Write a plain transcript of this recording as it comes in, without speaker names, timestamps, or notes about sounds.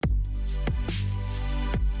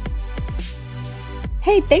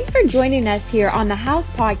Hey, thanks for joining us here on the House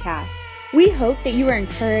Podcast. We hope that you are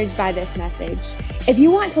encouraged by this message. If you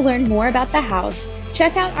want to learn more about the House,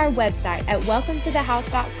 check out our website at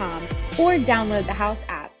welcometothehouse.com or download the House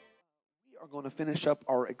app. We are going to finish up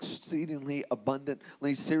our Exceedingly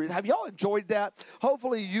Abundantly series. Have y'all enjoyed that?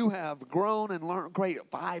 Hopefully you have grown and learned. Great.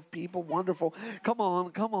 5 people. Wonderful. Come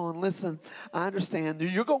on. Listen, I understand.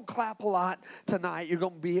 You're going to clap a lot tonight. You're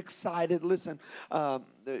going to be excited. Listen,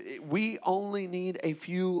 we only need a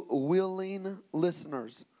few willing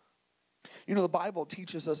listeners. You know, the Bible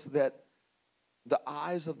teaches us that the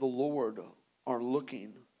eyes of the Lord are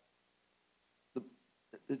looking.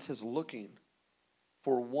 It says looking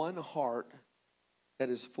for one heart that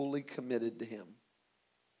is fully committed to Him.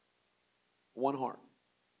 One heart.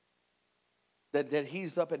 That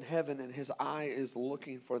He's up in heaven and His eye is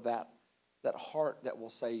looking for that heart that will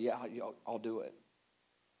say, yeah, I'll do it.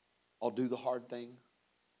 I'll do the hard thing.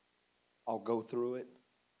 I'll go through it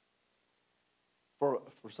for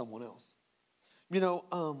someone else. You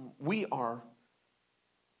know, we are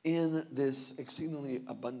in this Exceedingly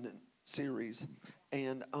Abundant series,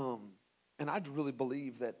 and I really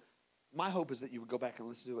believe that my hope is that you would go back and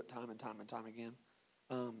listen to it time and time and time again.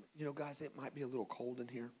 You know, guys, it might be a little cold in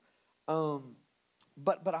here.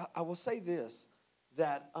 But I will say this,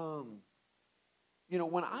 that, you know,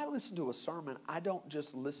 when I listen to a sermon, I don't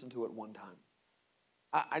just listen to it one time.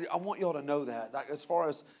 I want y'all to know that. Like, as far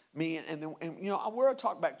as me and you know, we're a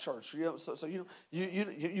talkback church. You know, so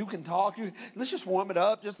you can talk. Let's just warm it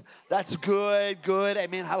up. That's good.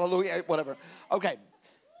 Amen. Hallelujah. Whatever. Okay.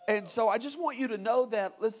 And so I just want you to know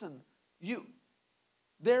that. Listen,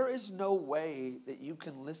 there is no way that you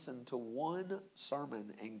can listen to one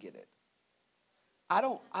sermon and get it.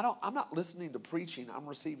 I'm not listening to preaching. I'm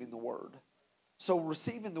receiving the word. So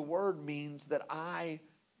receiving the word means that I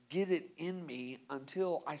get it in me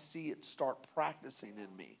until I see it start practicing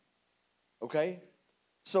in me. Okay?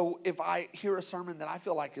 So if I hear a sermon that I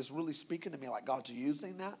feel like is really speaking to me, like God's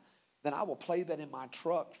using that, then I will play that in my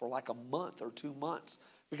truck for like a month or 2 months,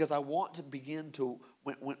 because I want to begin to,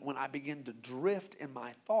 when I begin to drift in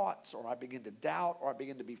my thoughts, or I begin to doubt, or I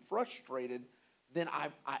begin to be frustrated, then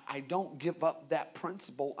I don't give up that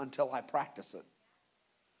principle until I practice it.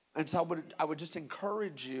 And so I would just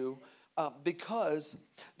encourage you, because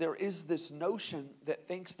there is this notion that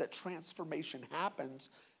thinks that transformation happens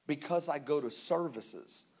because I go to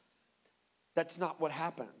services. That's not what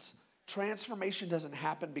happens. Transformation doesn't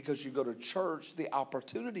happen because you go to church. The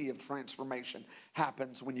opportunity of transformation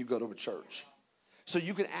happens when you go to a church. So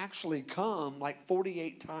you can actually come like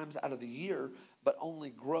 48 times out of the year, but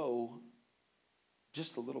only grow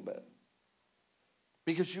just a little bit.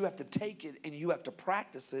 Because you have to take it and you have to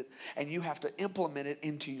practice it and you have to implement it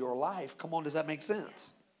into your life. Come on, does that make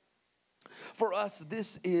sense? For us,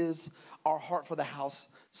 this is our Heart for the House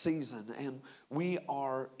season. And we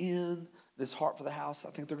are in this Heart for the House. I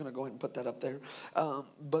think they're going to go ahead and put that up there.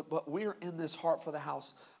 But we're in this Heart for the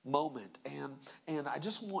House moment. And I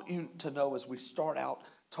just want you to know, as we start out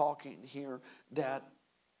talking here, that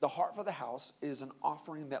the Heart for the House is an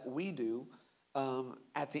offering that we do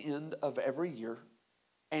at the end of every year.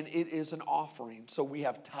 And it is an offering. So we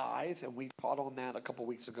have tithe, and we taught on that a couple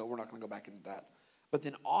weeks ago. We're not going to go back into that. But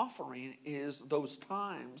then offering is those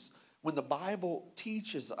times when the Bible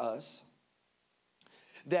teaches us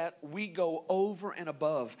that we go over and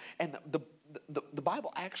above. And the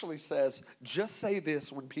Bible actually says, just say this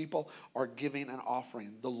when people are giving an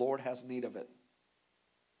offering: the Lord has need of it.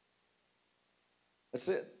 That's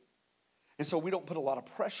it. And so we don't put a lot of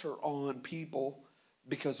pressure on people,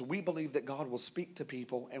 because we believe that God will speak to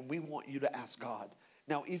people, and we want you to ask God.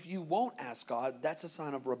 Now, if you won't ask God, that's a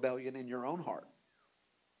sign of rebellion in your own heart.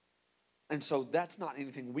 And so that's not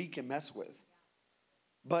anything we can mess with.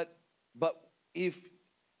 But if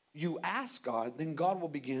you ask God, then God will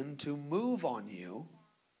begin to move on you.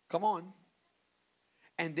 Come on.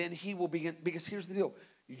 And then He will begin, because here's the deal.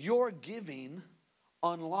 Your giving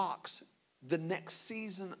unlocks the next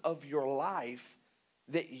season of your life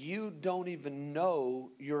that you don't even know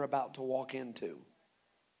you're about to walk into.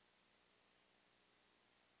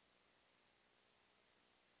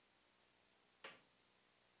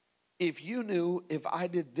 If you knew, if I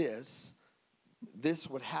did this, this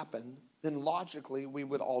would happen, then logically we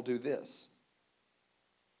would all do this.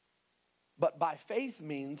 But by faith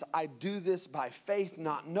means I do this by faith,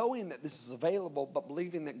 not knowing that this is available, but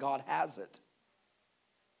believing that God has it.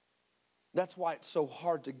 That's why it's so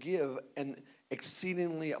hard to give an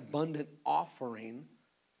exceedingly abundant offering,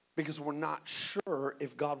 because we're not sure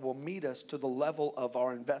if God will meet us to the level of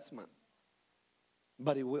our investment.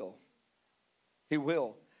 But He will. He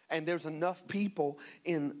will. And there's enough people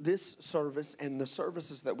in this service and the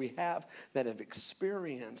services that we have that have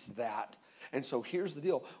experienced that. And so here's the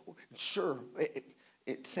deal. Sure,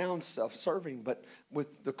 it sounds self-serving, but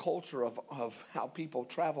with the culture of how people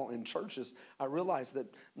travel in churches, I realize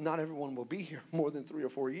that not everyone will be here more than 3 or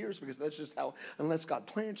 4 years, because that's just how, unless God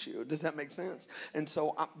plants you. Does that make sense? And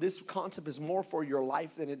so this concept is more for your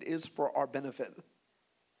life than it is for our benefit.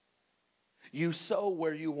 You sow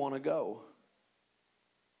where you want to go.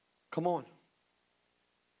 Come on.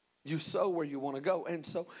 You sow where you want to go. And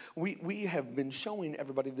so we have been showing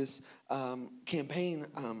everybody this campaign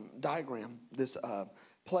diagram, this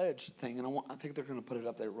pledge thing. And I think they're going to put it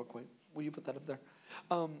up there real quick. Will you put that up there?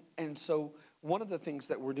 And so one of the things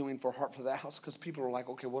that we're doing for Heart for the House, because people are like,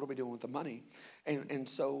 okay, what are we doing with the money? And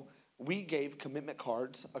so we gave commitment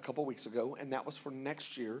cards a couple weeks ago, and that was for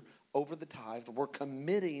next year over the tithe. We're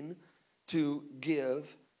committing to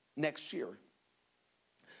give next year.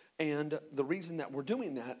 And the reason that we're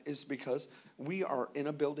doing that is because we are in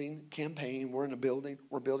a building campaign. We're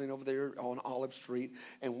building over there on Olive Street,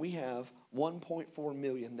 and we have $1.4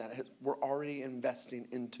 million that we're already investing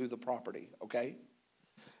into the property, okay?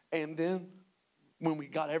 And then when we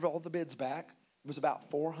got all the bids back, it was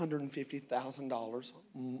about $450,000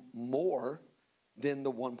 more than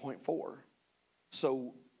the 1.4.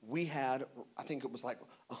 So we had, I think it was like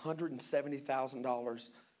 $170,000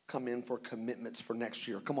 come in for commitments for next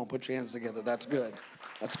year. Come on, put your hands together. That's good.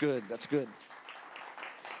 That's good. That's good.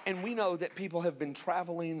 And we know that people have been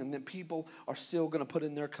traveling, and that people are still going to put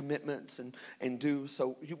in their commitments and do.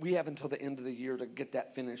 So we have until the end of the year to get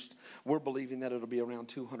that finished. We're believing that it'll be around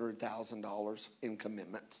 $200,000 in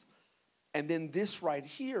commitments. And then this right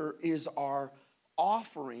here is our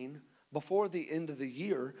offering before the end of the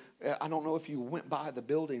year. I don't know if you went by the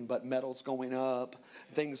building, but metal's going up.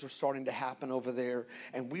 Things are starting to happen over there.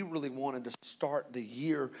 And we really wanted to start the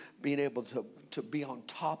year being able to be on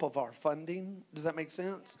top of our funding. Does that make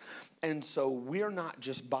sense? And so we're not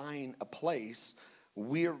just buying a place.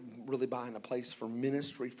 We're really buying a place for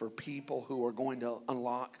ministry, for people who are going to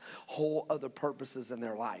unlock whole other purposes in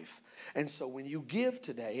their life. And so when you give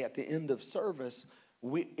today at the end of service,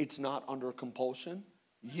 it's not under compulsion.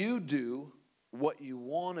 You do what you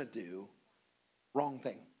want to do. Wrong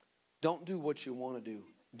thing. Don't do what you want to do.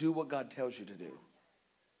 Do what God tells you to do.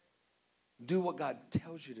 Do what God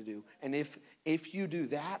tells you to do. And if you do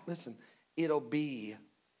that, listen, it'll be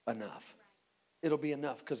enough. It'll be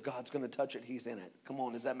enough, because God's going to touch it. He's in it. Come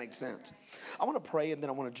on, does that make sense? I want to pray, and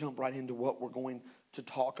then I want to jump right into what we're going to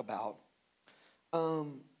talk about.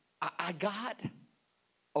 I got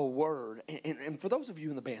a word, and for those of you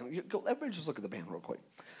in the band, everybody just look at the band real quick.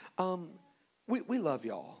 We love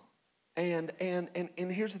y'all, and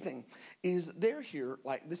here's the thing: is they're here,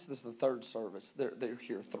 like this is the third service. They're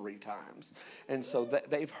here 3 times, and so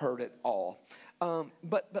they've heard it all.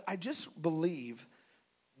 But I just believe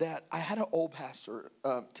that I had an old pastor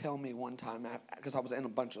tell me one time, because I was in a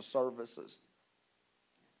bunch of services,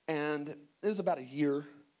 and it was about a year.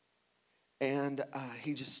 And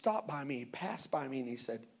he just stopped by me, passed by me, and he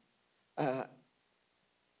said,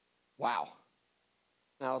 wow.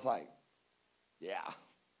 And I was like, yeah.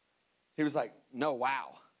 He was like, no,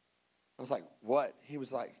 wow. I was like, what? He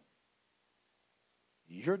was like,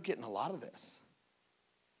 you're getting a lot of this.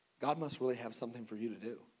 God must really have something for you to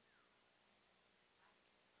do.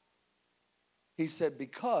 He said,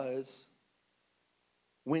 because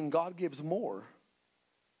when God gives more,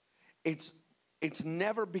 it's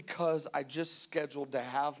never because I just scheduled to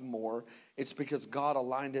have more. It's because God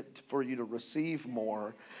aligned it for you to receive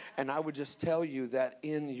more. And I would just tell you that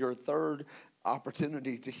in your third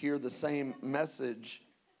opportunity to hear the same message,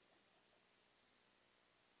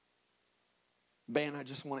 Ben, I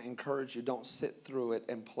just want to encourage you, don't sit through it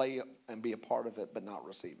and play and be a part of it but not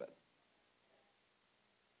receive it.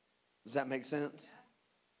 Does that make sense?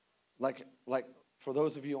 Like for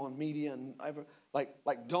those of you on media, and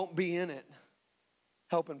like don't be in it,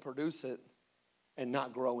 help and produce it, and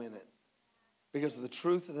not grow in it. Because the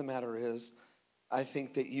truth of the matter is, I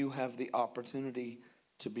think that you have the opportunity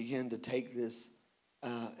to begin to take this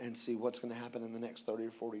and see what's going to happen in the next 30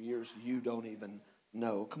 or 40 years. You don't even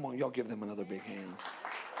know. Come on, y'all give them another big hand.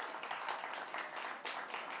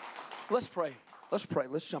 Let's pray. Let's pray.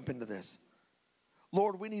 Let's jump into this.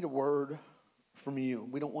 Lord, we need a word from you.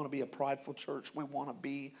 We don't want to be a prideful church. We want to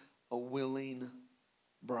be a willing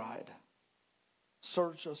bride.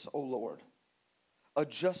 Search us, O Lord.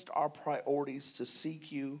 Adjust our priorities to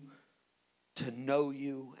seek you, to know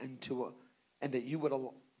you, and that you would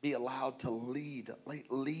be allowed to lead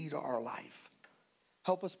our life.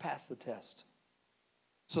 Help us pass the test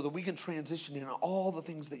so that we can transition in all the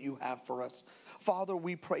things that you have for us. Father,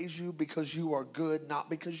 we praise you because you are good, not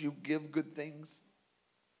because you give good things.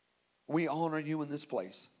 We honor you in this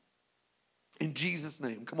place. In Jesus'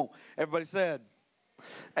 name. Come on. Everybody said,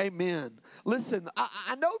 amen. Listen,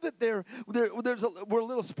 I know that we're a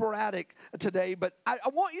little sporadic today, but I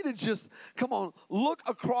want you to just, come on, look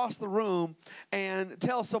across the room and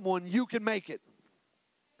tell someone you can make it.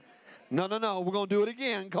 No. We're going to do it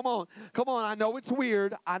again. Come on. I know it's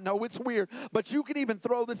weird. But you can even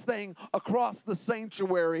throw this thing across the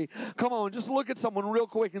sanctuary. Come on. Just look at someone real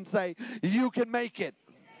quick and say, you can make it.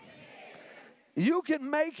 You can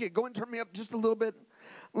make it. Go and turn me up just a little bit.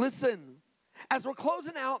 Listen, as we're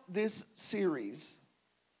closing out this series,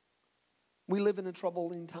 we live in a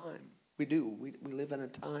troubling time. We do. We live in a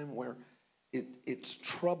time where it's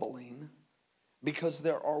troubling because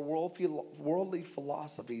there are worldly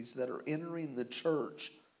philosophies that are entering the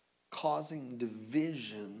church, causing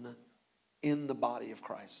division in the body of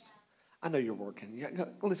Christ. I know you're working. Yeah,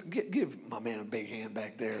 listen, give my man a big hand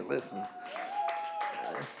back there. Listen.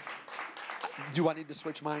 Do I need to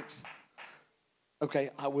switch mics? Okay,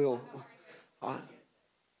 I will. All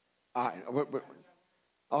right.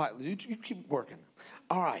 All right, you keep working.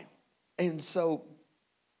 All right. And so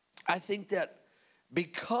I think that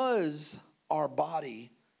because our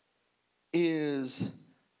body does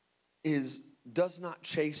not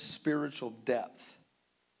chase spiritual depth.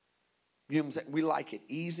 You know what I'm saying? We like it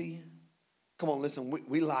easy. Come on, listen,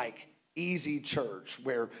 we like easy church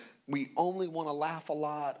where we only want to laugh a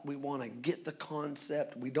lot. We want to get the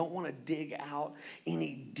concept. We don't want to dig out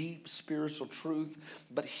any deep spiritual truth.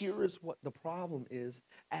 But here is what the problem is.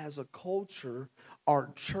 As a culture,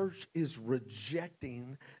 our church is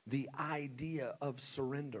rejecting the idea of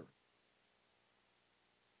surrender.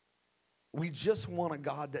 We just want a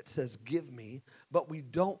God that says, give me, but we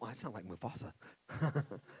don't. I sound like Mufasa.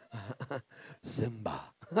 Simba.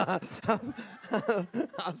 I'm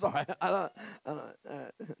sorry.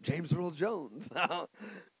 James Earl Jones.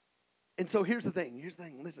 And so here's the thing.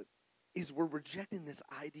 Listen, is we're rejecting this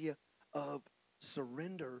idea of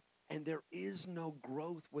surrender, and there is no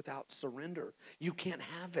growth without surrender. You can't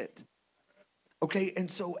have it. Okay, and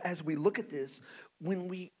so as we look at this, when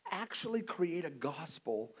we actually create a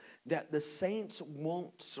gospel that the saints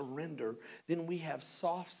won't surrender, then we have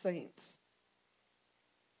soft saints.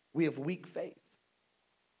 We have weak faith.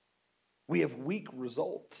 We have weak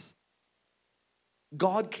results.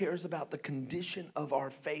 God cares about the condition of our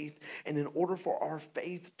faith, and in order for our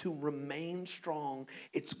faith to remain strong,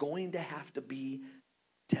 it's going to have to be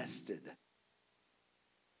tested.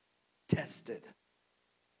 Tested.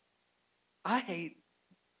 I hate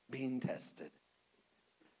being tested.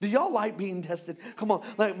 Do y'all like being tested? Come on,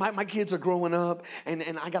 like my kids are growing up,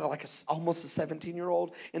 and I got almost a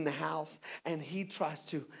 17-year-old in the house, and he tries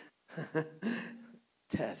to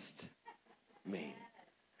test me.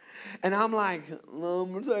 And I'm like, I'm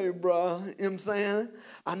going to tell you, bro, you know what I'm saying?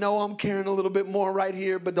 I know I'm carrying a little bit more right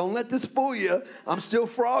here, but don't let this fool you. I'm still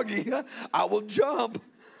froggy. I will jump.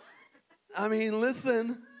 I mean,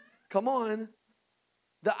 listen, come on.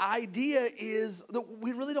 The idea is that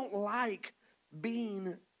we really don't like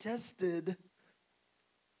being tested.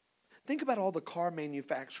 Think about all the car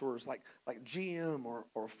manufacturers like GM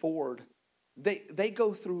or Ford. They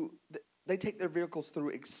take their vehicles through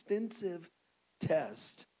extensive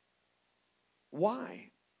tests.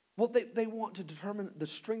 Why? Well, they want to determine the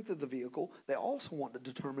strength of the vehicle. They also want to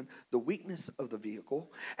determine the weakness of the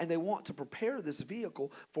vehicle. And they want to prepare this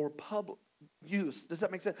vehicle for public use. Does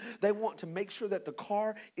that make sense? They want to make sure that the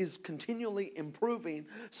car is continually improving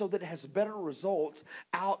so that it has better results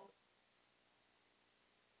out.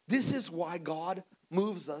 This is why God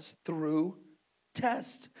moves us through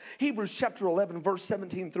tests. Hebrews chapter 11, verse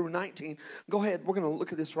 17 through 19. Go ahead. We're going to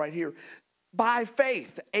look at this right here. By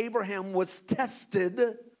faith, Abraham was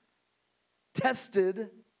tested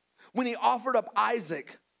when he offered up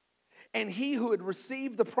Isaac, and he who had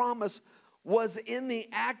received the promise was in the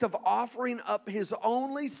act of offering up his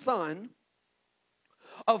only son,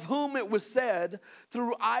 of whom it was said,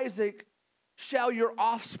 through Isaac shall your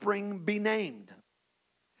offspring be named.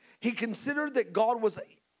 He considered that God was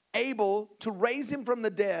able to raise him from the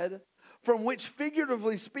dead, from which,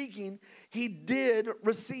 figuratively speaking, he did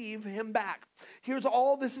receive him back. Here's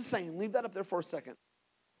all this is saying. Leave that up there for a second.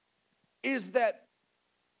 Is that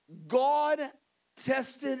God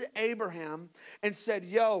tested Abraham and said,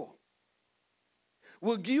 yo,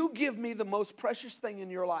 will you give me the most precious thing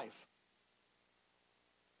in your life?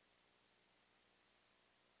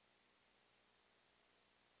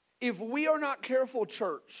 If we are not careful,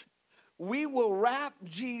 church, we will wrap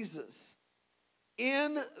Jesus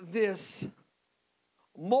in this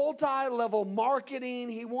multi-level marketing.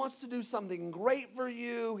 He wants to do something great for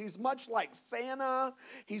you. He's much like Santa.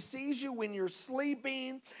 He sees you when you're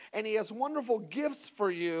sleeping, and he has wonderful gifts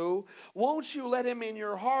for you. Won't you let him in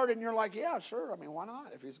your heart? And you're like, yeah, sure. I mean, why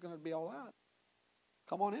not? If he's going to be all that.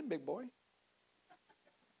 Come on in, big boy.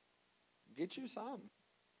 Get you some.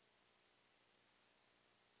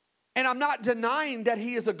 And I'm not denying that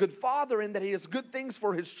he is a good father and that he has good things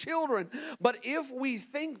for his children. But if we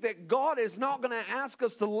think that God is not going to ask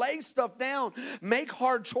us to lay stuff down, make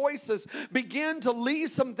hard choices, begin to leave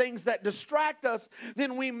some things that distract us,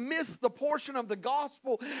 then we miss the portion of the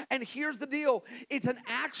gospel. And here's the deal. It's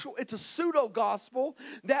a pseudo gospel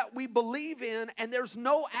that we believe in, and there's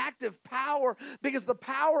no active power because the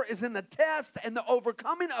power is in the test and the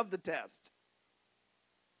overcoming of the test.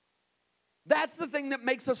 That's the thing that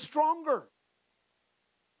makes us stronger.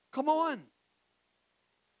 Come on.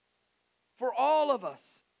 For all of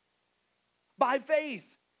us, by faith,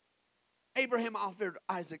 Abraham offered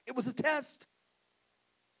Isaac. It was a test.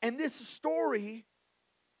 And this story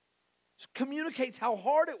communicates how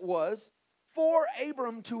hard it was for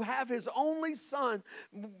Abram to have his only son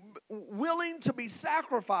willing to be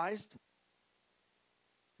sacrificed.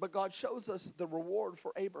 But God shows us the reward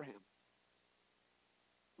for Abraham.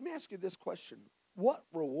 Let me ask you this question. What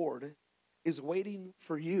reward is waiting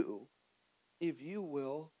for you if you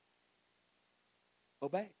will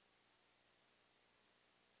obey?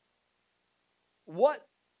 What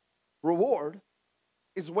reward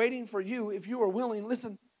is waiting for you if you are willing,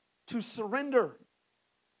 listen, to surrender?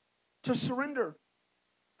 To surrender.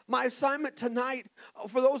 My assignment tonight,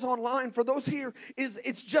 for those online, for those here, is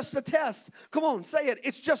it's just a test. Come on, say it.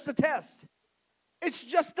 It's just a test. It's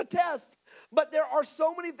just a test. But there are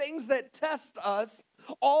so many things that test us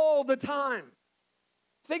all the time.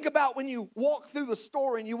 Think about when you walk through the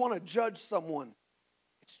store and you want to judge someone.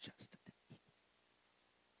 It's just a test.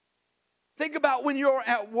 Think about when you're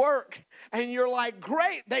at work and you're like,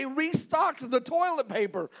 great, they restocked the toilet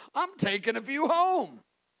paper. I'm taking a few home.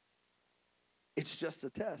 It's just a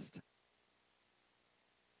test.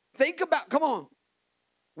 Think about, come on.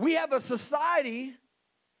 We have a society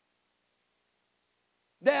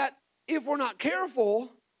that if we're not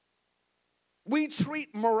careful, we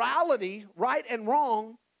treat morality, right and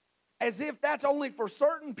wrong, as if that's only for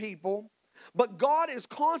certain people. But God is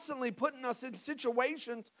constantly putting us in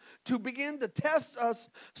situations to begin to test us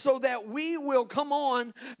so that we will, come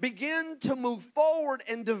on, begin to move forward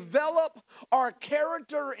and develop our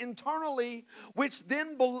character internally, which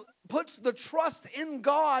then puts the trust in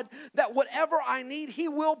God that whatever I need, He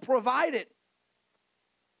will provide it.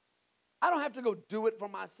 I don't have to go do it for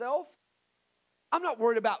myself. I'm not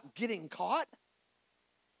worried about getting caught.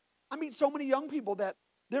 I meet so many young people that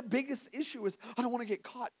their biggest issue is, I don't want to get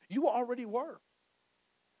caught. You already were.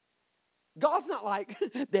 God's not like,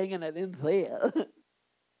 dang it, I didn't there.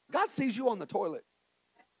 God sees you on the toilet.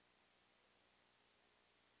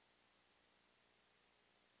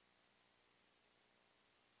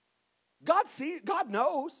 God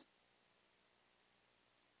knows.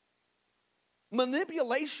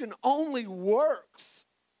 Manipulation only works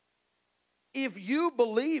if you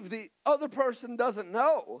believe the other person doesn't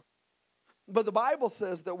know. But the Bible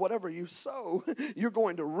says that whatever you sow, you're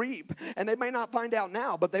going to reap. And they may not find out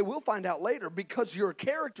now, but they will find out later, because your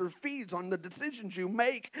character feeds on the decisions you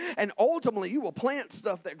make. And ultimately, you will plant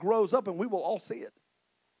stuff that grows up, and we will all see it.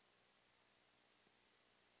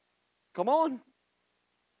 Come on.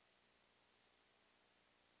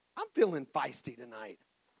 I'm feeling feisty tonight.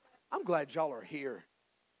 I'm glad y'all are here.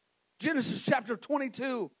 Genesis chapter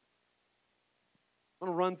 22. I'm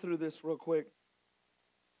going to run through this real quick.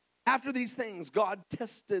 After these things, God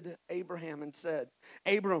tested Abraham and said,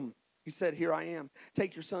 Abram, he said, here I am.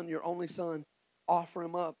 Take your son, your only son, offer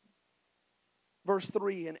him up. Verse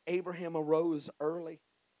 3, and Abraham arose early.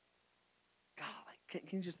 Golly, can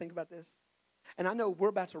you just think about this? And I know we're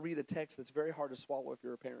about to read a text that's very hard to swallow if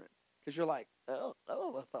you're a parent. Because you're like, oh,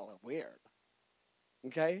 that felt weird.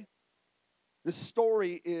 Okay? This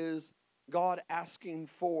story is God asking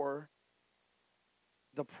for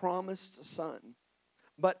the promised son.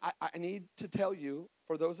 But I need to tell you,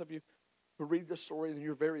 for those of you who read the story and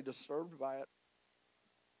you're very disturbed by it,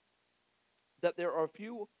 that there are a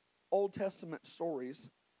few Old Testament stories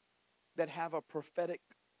that have a prophetic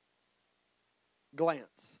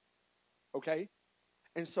glance. Okay?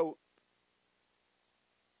 And so,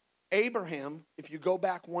 Abraham, if you go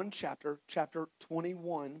back one chapter, chapter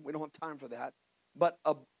 21, we don't have time for that, but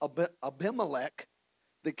Abimelech,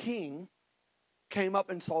 the king, came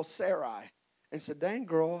up and saw Sarai and said, dang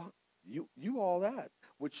girl, you all that.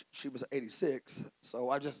 Which she was 86,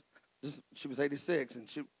 so she was 86, and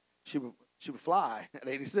she would fly at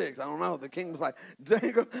 86. I don't know. The king was like,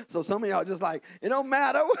 dang. So some of y'all just like, it don't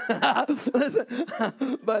matter. Listen,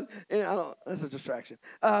 but I don't, that's a distraction.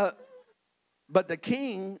 But the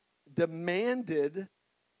king demanded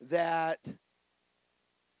that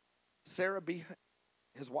Sarah be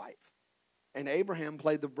his wife. And Abraham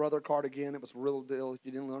played the brother card again. It was a real deal.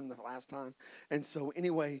 You didn't learn the last time. And so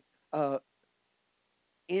anyway,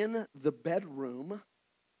 in the bedroom,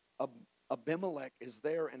 Abimelech is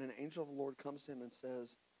there, and an angel of the Lord comes to him and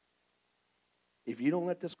says, if you don't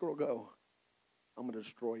let this girl go, I'm going to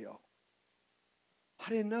destroy y'all. I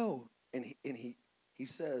didn't know. And he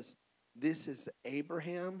says, this is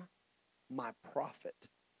Abraham, my prophet.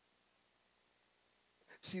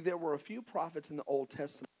 See, there were a few prophets in the Old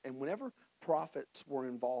Testament, and whenever prophets were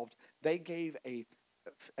involved, they gave a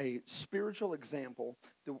spiritual example,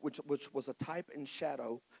 which was a type and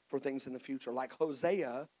shadow for things in the future. Like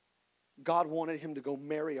Hosea, God wanted him to go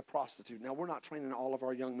marry a prostitute. Now, we're not training all of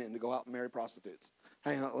our young men to go out and marry prostitutes.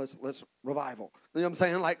 Hang on, let's revival. You know what I'm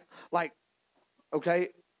saying? Like, okay,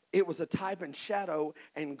 it was a type and shadow,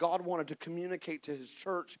 and God wanted to communicate to his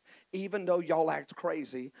church, even though y'all act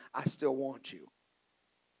crazy, I still want you.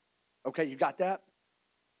 Okay, you got that?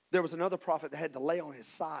 There was another prophet that had to lay on his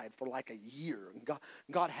side for like a year. And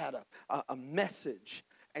God had a message.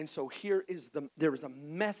 And so there is a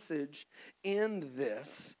message in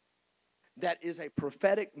this that is a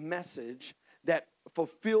prophetic message that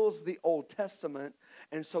fulfills the Old Testament.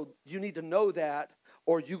 And so you need to know that,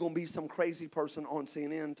 or you're going to be some crazy person on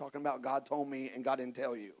CNN talking about God told me and God didn't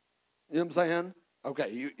tell you. You know what I'm saying?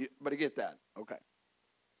 Okay, you better get that. Okay.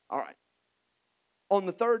 All right. On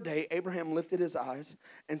the third day, Abraham lifted his eyes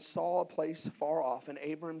and saw a place far off. And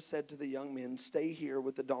Abraham said to the young men, stay here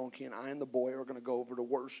with the donkey, and I and the boy are going to go over to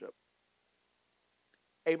worship.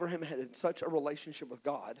 Abraham had such a relationship with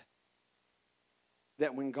God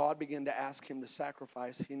that when God began to ask him to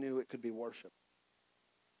sacrifice, he knew it could be worship.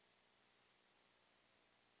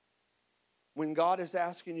 When God is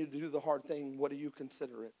asking you to do the hard thing, what do you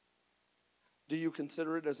consider it? Do you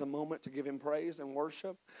consider it as a moment to give him praise and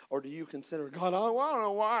worship? Or do you consider, God, I don't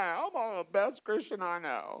know why. I'm the best Christian I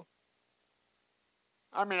know.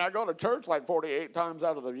 I mean, I go to church like 48 times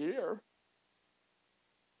out of the year.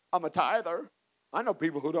 I'm a tither. I know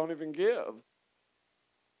people who don't even give.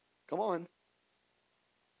 Come on.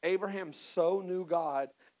 Abraham so knew God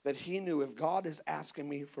that he knew if God is asking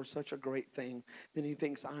me for such a great thing, then he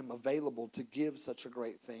thinks I'm available to give such a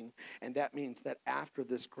great thing. And that means that after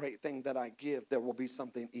this great thing that I give, there will be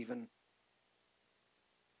something even.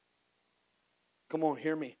 Come on,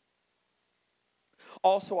 hear me.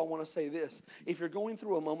 Also, I want to say this. If you're going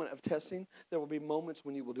through a moment of testing, there will be moments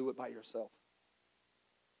when you will do it by yourself.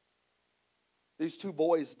 These two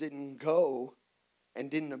boys didn't go and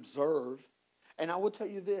didn't observe. And I will tell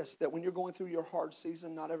you this, that when you're going through your hard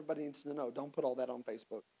season, not everybody needs to know. Don't put all that on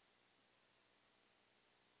Facebook.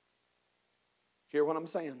 Hear what I'm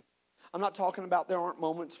saying? I'm not talking about there aren't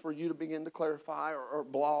moments for you to begin to clarify or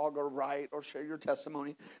blog or write or share your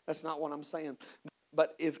testimony. That's not what I'm saying.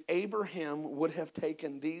 But if Abraham would have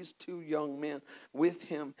taken these two young men with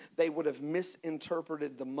him, they would have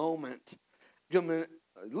misinterpreted the moment.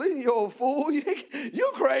 Leave you old fool,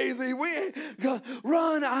 you crazy. We ain't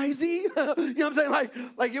run, Izzy. You know what I'm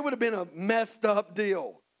saying? Like it would have been a messed up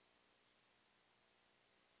deal.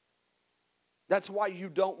 That's why you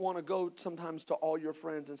don't want to go sometimes to all your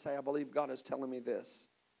friends and say, I believe God is telling me this.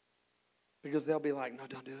 Because they'll be like, no,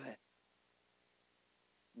 don't do it.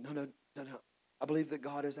 No. I believe that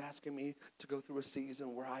God is asking me to go through a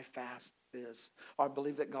season where I fast this. Or I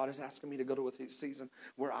believe that God is asking me to go to a season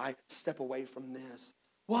where I step away from this.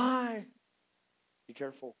 Why? Be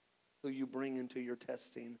careful who you bring into your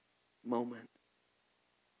testing moment.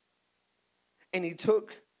 And he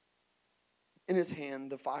took in his hand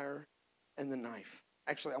the fire and the knife.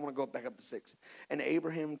 Actually, I want to go back up to 6. And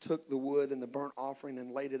Abraham took the wood and the burnt offering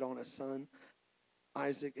and laid it on his son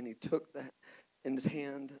Isaac, and he took in his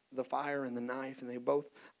hand the fire and the knife, and they both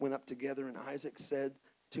went up together. And Isaac said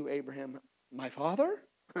to Abraham, my father?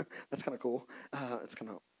 That's kind of cool. It's kind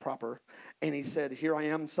of proper. And he said, here I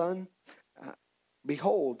am, son.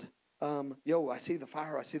 Behold, I see the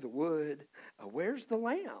fire, I see the wood. Where's the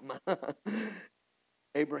lamb?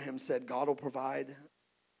 Abraham said, God will provide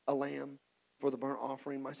a lamb for the burnt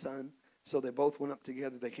offering, my son. So they both went up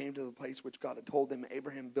together. They came to the place which God had told them.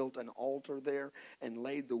 Abraham built an altar there and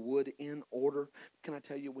laid the wood in order. Can I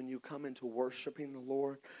tell you, when you come into worshiping the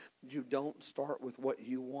Lord, you don't start with what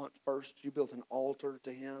you want first. You build an altar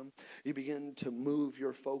to Him. You begin to move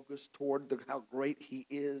your focus toward how great He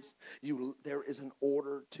is. There is an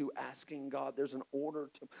order to asking God. There's an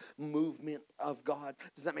order to movement of God.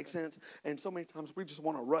 Does that make sense? And so many times we just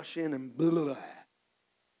want to rush in and blah, blah, blah.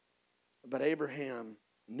 But Abraham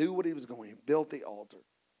knew what he was going. He built the altar,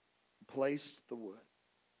 placed the wood,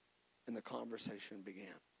 and the conversation began.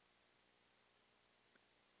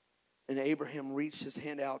 And Abraham reached his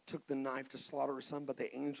hand out, took the knife to slaughter his son, but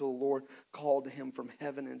the angel of the Lord called to him from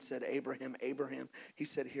heaven and said, Abraham, Abraham. He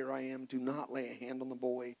said, here I am. Do not lay a hand on the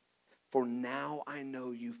boy, for now I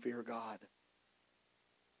know you fear God,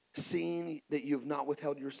 seeing that you have not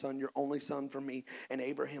withheld your son, your only son, from me. And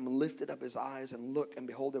Abraham lifted up his eyes and looked, and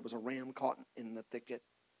behold, there was a ram caught in the thicket.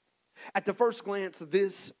 At the first glance,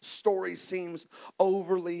 this story seems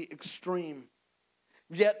overly extreme.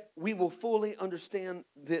 Yet we will fully understand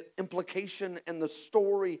the implication and the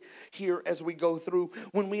story here as we go through.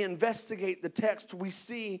 When we investigate the text, we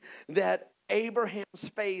see that Abraham's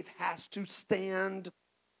faith has to stand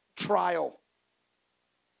trial.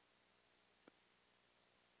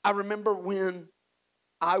 I remember when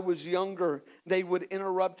I was younger, they would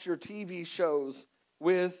interrupt your TV shows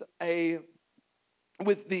with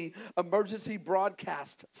the emergency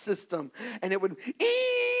broadcast system, and it would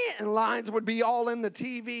and lines would be all in the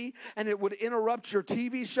TV, and it would interrupt your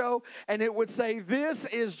TV show, and it would say, this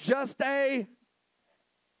is just and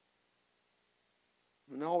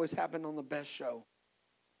it always happened on the best show.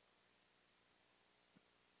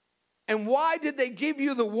 And why did they give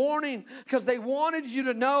you the warning? Because they wanted you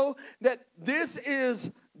to know that this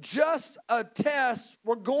is just a test.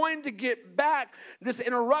 We're going to get back. This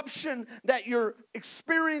interruption that you're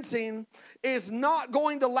experiencing is not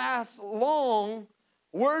going to last long.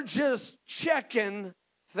 We're just checking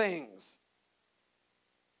things.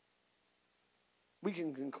 We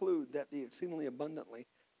can conclude that the exceedingly abundantly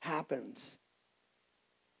happens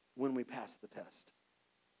when we pass the test.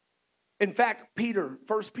 In fact,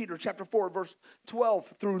 1 Peter chapter 4, verse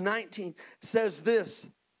 12 through 19 says this.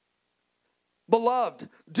 Beloved,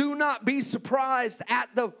 do not be surprised at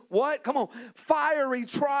the what? Come on. Fiery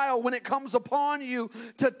trial when it comes upon you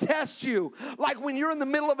to test you. Like when you're in the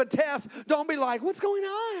middle of a test, don't be like, what's going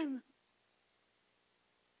on?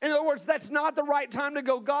 In other words, that's not the right time to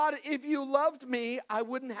go, God, if you loved me, I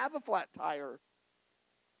wouldn't have a flat tire.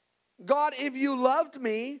 God, if you loved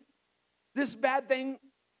me, this bad thing,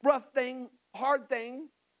 rough thing, hard thing,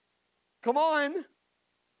 come on.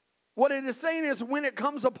 What it is saying is when it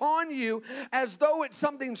comes upon you as though it's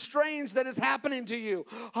something strange that is happening to you.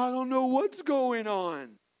 I don't know what's going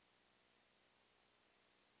on.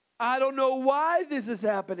 I don't know why this is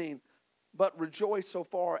happening. But rejoice so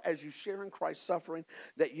far as you share in Christ's suffering,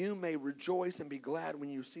 that you may rejoice and be glad when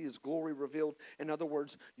you see His glory revealed. In other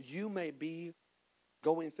words, you may be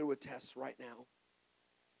going through a test right now.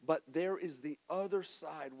 But there is the other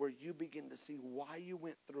side where you begin to see why you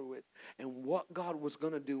went through it and what God was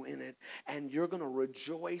going to do in it. And you're going to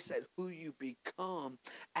rejoice at who you become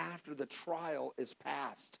after the trial is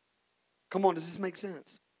past. Come on, does this make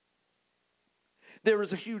sense? There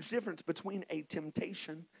is a huge difference between a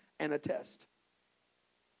temptation and a test.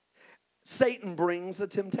 Satan brings a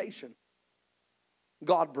temptation.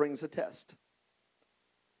 God brings a test.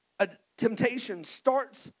 A temptation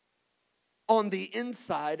starts on the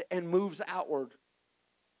inside and moves outward.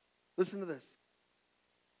 Listen to this.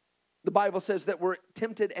 The Bible says that we're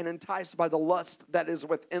tempted and enticed by the lust that is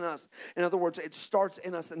within us. In other words, it starts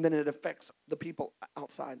in us and then it affects the people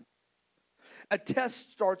outside. A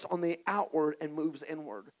test starts on the outward and moves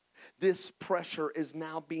inward. This pressure is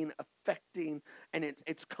now being affecting, and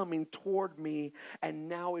it's coming toward me, and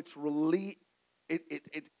now it's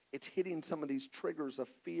it's hitting some of these triggers of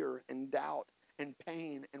fear and doubt and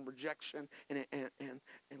pain and rejection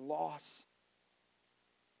and loss.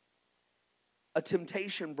 A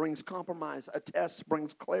temptation brings compromise. A test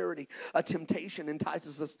brings clarity. A temptation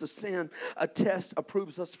entices us to sin. A test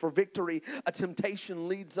approves us for victory. A temptation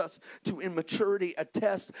leads us to immaturity. A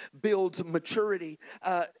test builds maturity.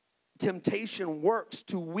 Temptation works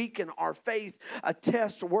to weaken our faith. A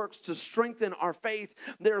test works to strengthen our faith.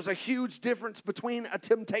 There's a huge difference between a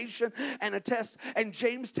temptation and a test. And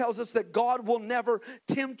James tells us that God will never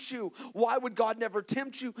tempt you. Why would God never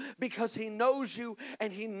tempt you? Because He knows you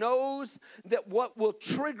and He knows that what will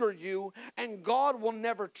trigger you, and God will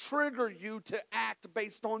never trigger you to act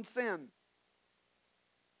based on sin.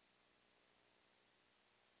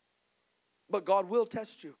 But God will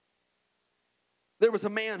test you. There was a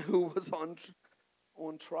man who was on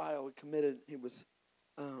trial. He was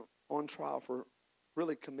on trial for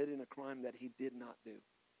really committing a crime that he did not do.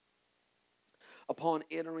 Upon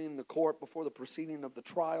entering the court before the proceeding of the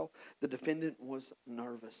trial, the defendant was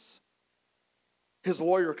nervous. His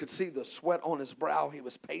lawyer could see the sweat on his brow. He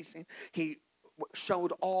was pacing. He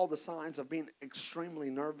showed all the signs of being extremely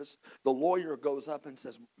nervous. The lawyer goes up and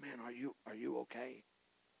says, "Man, are you okay?"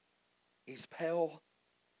 He's pale.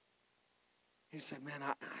 He said, "Man,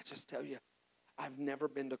 I just tell you, I've never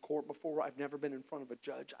been to court before. I've never been in front of a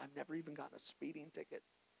judge. I've never even gotten a speeding ticket.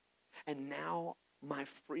 And now my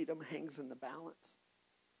freedom hangs in the balance."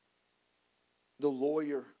 The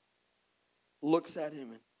lawyer looks at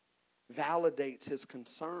him and validates his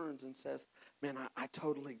concerns and says, "Man, I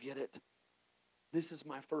totally get it. This is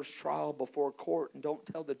my first trial before court, and don't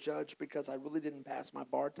tell the judge because I really didn't pass my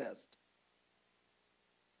bar test."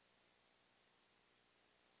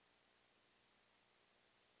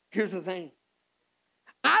 Here's the thing.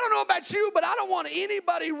 I don't know about you, but I don't want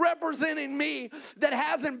anybody representing me that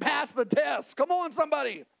hasn't passed the test. Come on,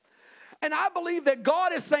 somebody. And I believe that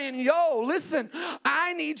God is saying, yo, listen,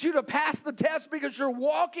 I need you to pass the test because you're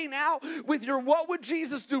walking out with your What Would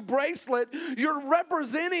Jesus Do bracelet. You're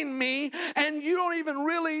representing me, and you don't even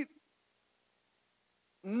really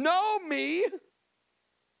know me.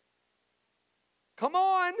 Come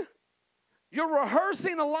on. You're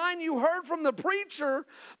rehearsing a line you heard from the preacher,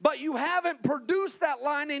 but you haven't produced that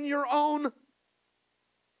line in your own.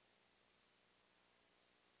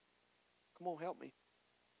 Come on, help me.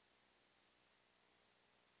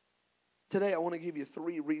 Today, I want to give you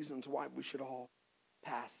 3 reasons why we should all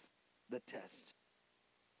pass the test.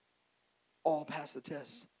 All pass the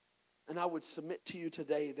test. And I would submit to you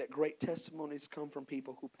today that great testimonies come from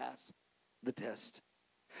people who pass the test.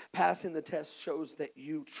 Passing the test shows that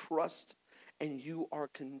you trust and you are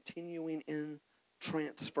continuing in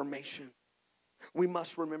transformation. We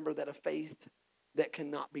must remember that a faith that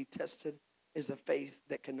cannot be tested is a faith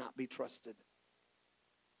that cannot be trusted.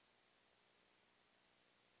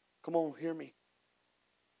 Come on, hear me.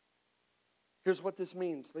 Here's what this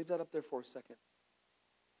means. Leave that up there for a second.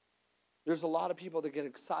 There's a lot of people that get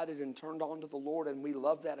excited and turned on to the Lord, and we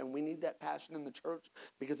love that, and we need that passion in the church,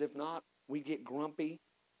 because if not, we get grumpy,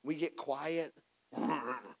 we get quiet.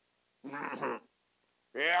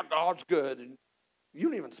 Yeah, God's good. And you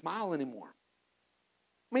don't even smile anymore.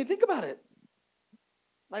 I mean, think about it.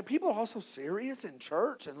 Like, people are also serious in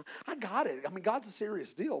church, and I got it. I mean, God's a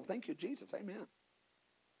serious deal. Thank you, Jesus. Amen.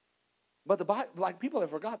 But the Bible, like, people have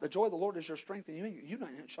forgot the joy of the Lord is your strength, and you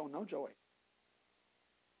don't show no joy.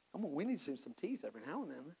 Come on, we need to see some teeth every now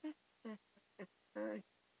and then.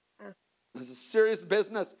 This is serious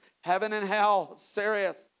business. Heaven and hell,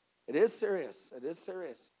 serious. It is serious. It is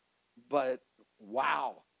serious. But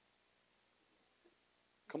wow.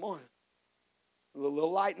 Come on. A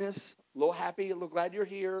little lightness, a little happy, a little glad you're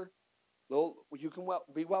here. You can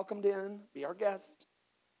be welcomed in, be our guest.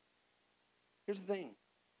 Here's the thing.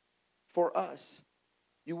 For us,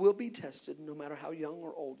 you will be tested no matter how young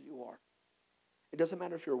or old you are. It doesn't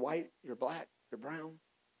matter if you're white, you're black, you're brown.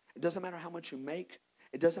 It doesn't matter how much you make.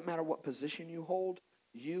 It doesn't matter what position you hold.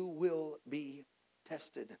 You will be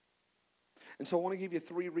tested. And so I want to give you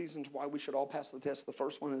 3 reasons why we should all pass the test. The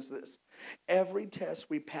first one is this. Every test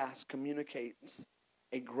we pass communicates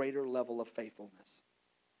a greater level of faithfulness.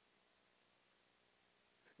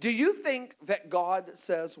 Do you think that God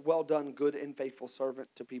says, "Well done, good and faithful servant,"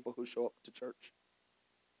 to people who show up to church?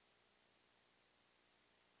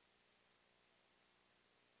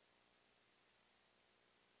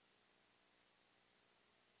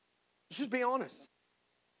 Just be honest.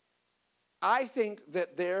 I think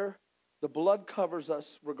that the blood covers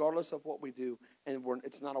us regardless of what we do, and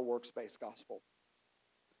it's not a works-based gospel.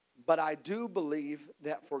 But I do believe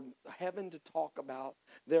that for heaven to talk about,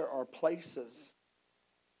 there are places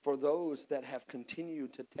for those that have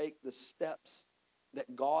continued to take the steps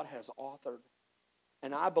that God has authored.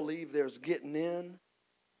 And I believe there's getting in,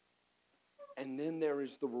 and then there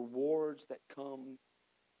is the rewards that come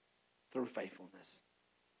through faithfulness.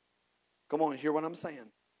 Come on, hear what I'm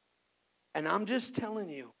saying. And I'm just telling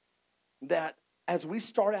you that as we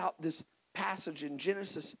start out this passage in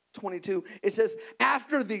Genesis 22, it says,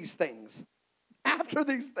 after these things.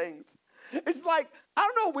 It's like, I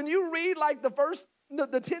don't know, when you read like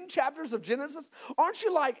the 10 chapters of Genesis, aren't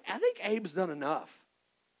you like, I think Abe's done enough.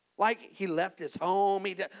 Like, he left his home.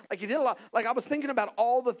 He did a lot. Like, I was thinking about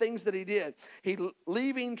all the things that he did. He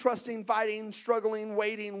leaving, trusting, fighting, struggling,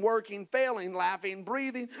 waiting, working, failing, laughing,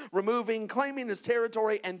 breathing, removing, claiming his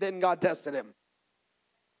territory, and then God tested him.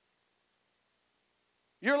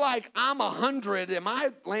 You're like, I'm 100. Am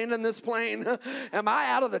I landing this plane? Am I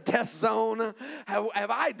out of the test zone? Have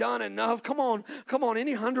I done enough? Come on.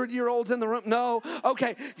 Any 100-year-olds in the room? No.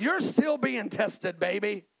 Okay. You're still being tested,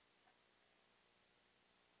 baby.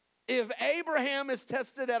 If Abraham is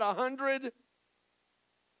tested at 100,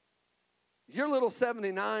 your little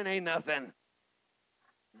 79 ain't nothing.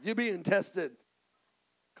 You're being tested.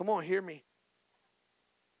 Come on, hear me.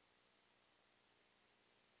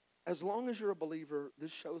 As long as you're a believer,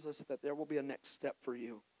 this shows us that there will be a next step for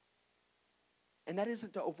you. And that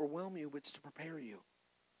isn't to overwhelm you, it's to prepare you.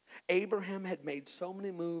 Abraham had made so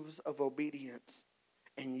many moves of obedience,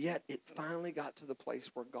 and yet it finally got to the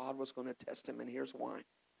place where God was going to test him, and here's why.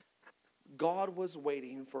 God was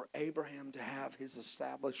waiting for Abraham to have his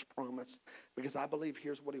established promise, because I believe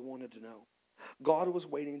here's what he wanted to know. God was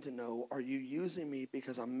waiting to know, are you using me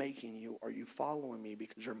because I'm making you? Are you following me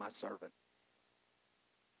because you're my servant?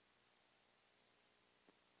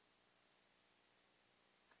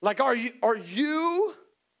 Like, are you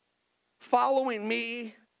following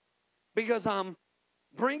me because I'm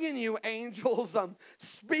bringing you angels, I'm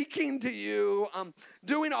speaking to you, I'm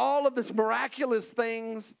doing all of this miraculous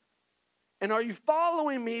things? And are you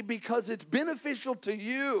following me because it's beneficial to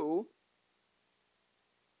you?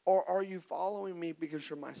 Or are you following me because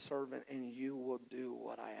you're my servant and you will do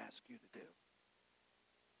what I ask you to do?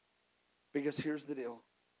 Because here's the deal.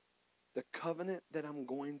 The covenant that I'm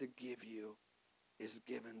going to give you is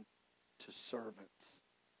given to servants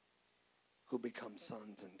who become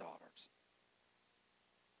sons and daughters.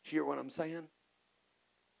 Hear what I'm saying?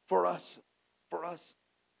 For us,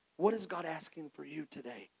 what is God asking for you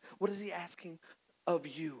today? What is he asking of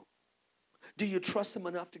you? Do you trust him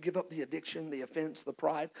enough to give up the addiction, the offense, the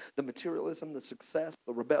pride, the materialism, the success,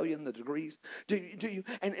 the rebellion, the degrees? Do you?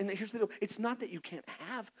 And here's the deal. It's not that you can't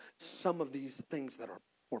have some of these things that are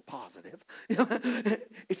more positive.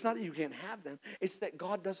 It's not that you can't have them. It's that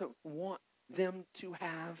God doesn't want them to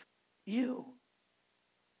have you.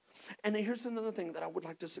 And here's another thing that I would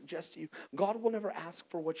like to suggest to you. God will never ask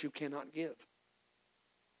for what you cannot give.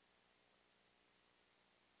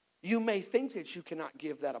 You may think that you cannot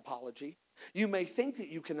give that apology. You may think that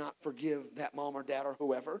you cannot forgive that mom or dad or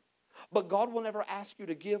whoever. But God will never ask you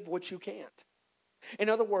to give what you can't. In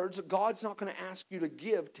other words, God's not going to ask you to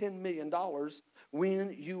give $10 million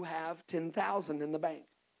when you have 10,000 in the bank.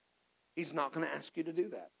 He's not going to ask you to do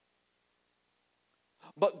that.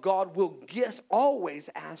 But God will always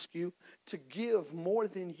ask you to give more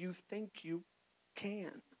than you think you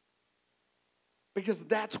can. Because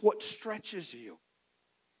that's what stretches you.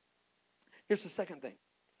 Here's the second thing.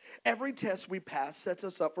 Every test we pass sets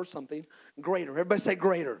us up for something greater. Everybody say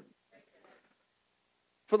greater.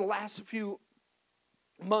 For the last few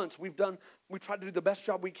months, we tried to do the best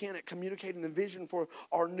job we can at communicating the vision for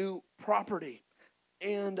our new property.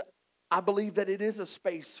 And I believe that it is a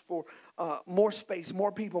space for space,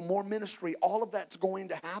 more people, more ministry. All of that's going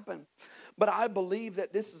to happen. But I believe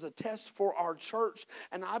that this is a test for our church.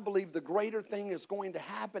 And I believe the greater thing is going to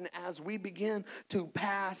happen as we begin to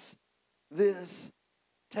pass this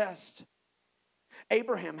test.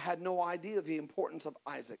 Abraham had no idea the importance of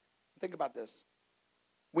Isaac. Think about this.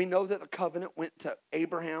 We know that the covenant went to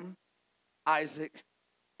Abraham, Isaac,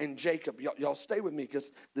 and Jacob. Y'all stay with me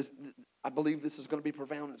because I believe this is going to be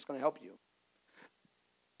profound and it's going to help you.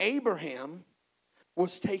 Abraham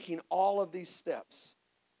was taking all of these steps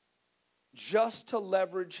just to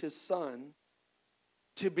leverage his son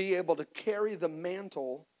to be able to carry the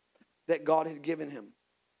mantle that God had given him.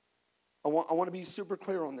 I want to be super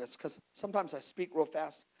clear on this because sometimes I speak real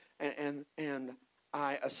fast and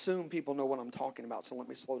I assume people know what I'm talking about, so let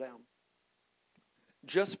me slow down.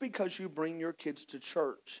 Just because you bring your kids to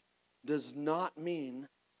church does not mean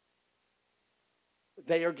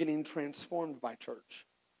they are getting transformed by church.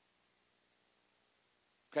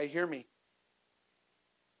 Okay, hear me.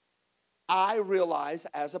 I realize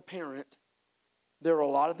as a parent, there are a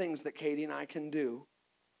lot of things that Katie and I can do,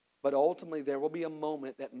 but ultimately there will be a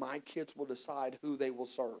moment that my kids will decide who they will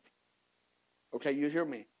serve. Okay, you hear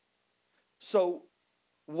me? So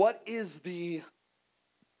what is the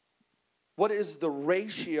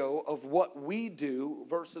ratio of what we do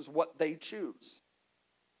versus what they choose?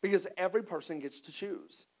 Because every person gets to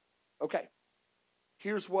choose. Okay,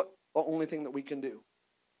 here's what the only thing that we can do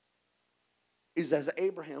is, as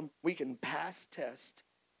Abraham, we can pass test,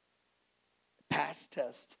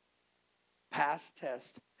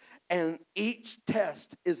 and each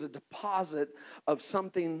test is a deposit of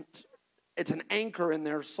something It's an anchor in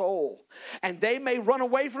their soul. And they may run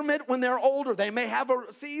away from it when they're older. They may have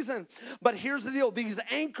a season. But here's the deal. These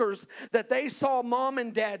anchors that they saw mom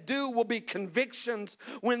and dad do will be convictions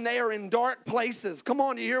when they are in dark places. Come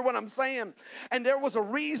on, you hear what I'm saying? And there was a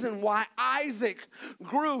reason why Isaac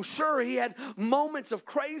grew. Sure, he had moments of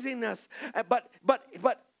craziness. But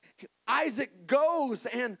Isaac goes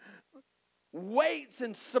and waits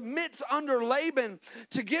and submits under Laban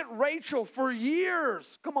to get Rachel for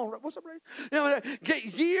years. Come on, what's up, Rachel? Get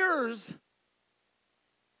years.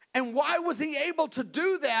 And why was he able to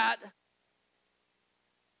do that?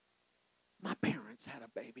 My parents had a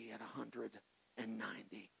baby at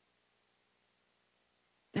 190.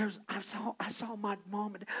 I saw my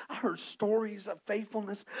mom and I heard stories of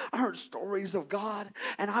faithfulness. I heard stories of God.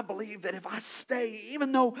 And I believe that if I stay,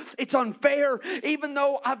 even though it's unfair, even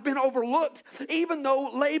though I've been overlooked, even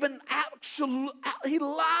though Laban he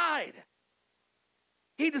lied.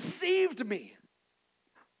 He deceived me.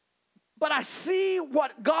 But I see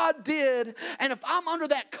what God did, and if I'm under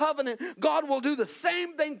that covenant, God will do the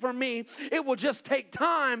same thing for me. It will just take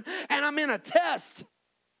time, and I'm in a test.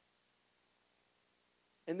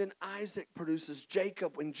 And then Isaac produces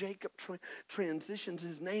Jacob. When Jacob transitions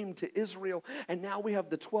his name to Israel, and now we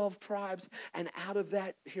have the 12 tribes, and out of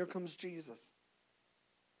that, here comes Jesus.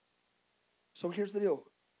 So here's the deal.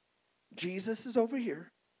 Jesus is over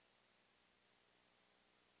here.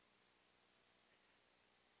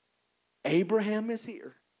 Abraham is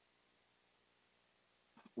here.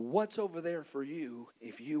 What's over there for you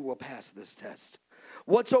if you will pass this test?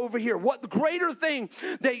 What's over here? What greater thing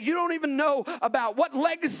that you don't even know about? What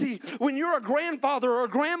legacy when you're a grandfather or a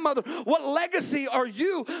grandmother? What legacy are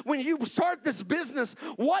you when you start this business?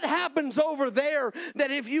 What happens over there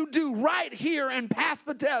that if you do right here and pass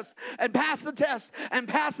the test and pass the test and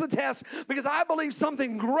pass the test? Because I believe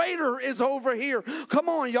something greater is over here. Come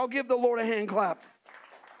on, y'all give the Lord a hand clap.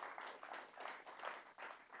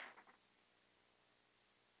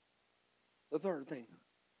 The third thing,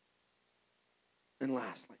 and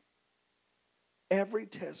lastly, every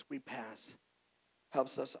test we pass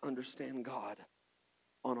helps us understand God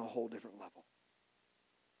on a whole different level.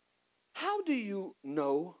 How do you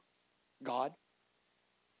know God?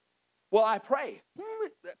 Well, I pray.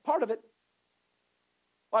 Part of it.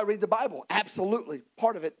 I read the Bible. Absolutely.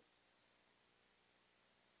 Part of it.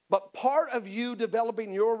 But part of you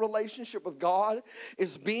developing your relationship with God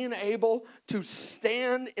is being able to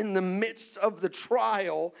stand in the midst of the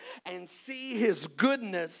trial and see His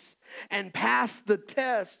goodness and pass the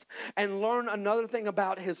test and learn another thing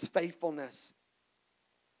about His faithfulness.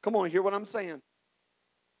 Come on, hear what I'm saying?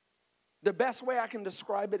 The best way I can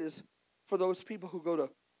describe it is for those people who go to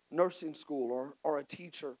nursing school or a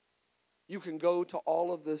teacher. You can go to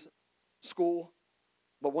all of this school,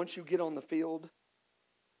 but once you get on the field,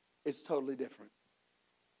 it's totally different.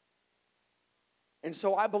 And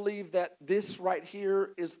so I believe that this right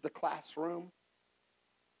here is the classroom.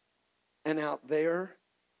 And out there,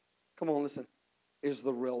 come on, listen, is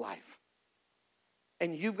the real life.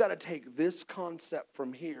 And you've got to take this concept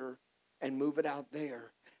from here and move it out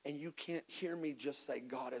there. And you can't hear me just say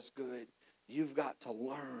God is good. You've got to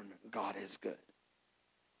learn God is good.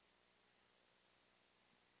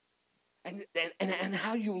 And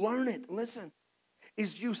how you learn it, listen,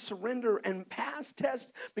 is you surrender and pass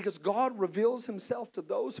tests because God reveals Himself to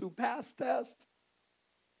those who pass tests.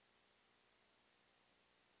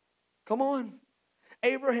 Come on.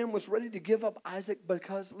 Abraham was ready to give up Isaac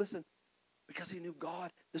because, listen, because he knew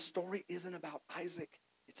God. The story isn't about Isaac.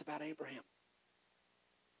 It's about Abraham.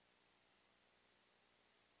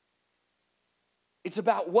 It's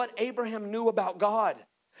about what Abraham knew about God.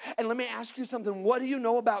 And let me ask you something. What do you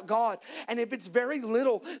know about God? And if it's very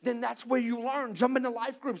little, then that's where you learn. Jump into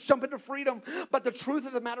life groups. Jump into freedom. But the truth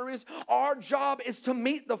of the matter is, our job is to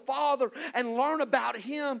meet the Father and learn about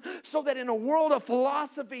Him so that in a world of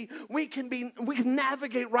philosophy, we can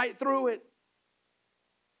navigate right through it.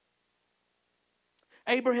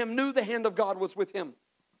 Abraham knew the hand of God was with him.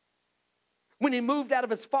 When he moved out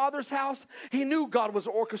of his father's house, he knew God was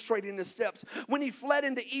orchestrating his steps. When he fled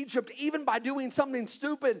into Egypt, even by doing something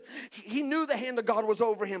stupid, he knew the hand of God was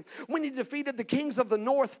over him. When he defeated the kings of the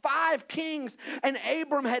north, 5 kings, and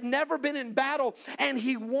Abram had never been in battle, and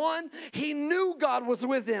he won, he knew God was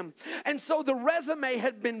with him. And so the resume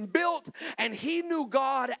had been built, and he knew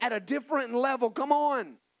God at a different level. Come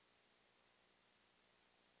on.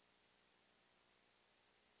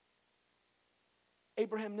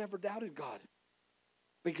 Abraham never doubted God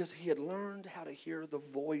because he had learned how to hear the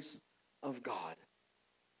voice of God.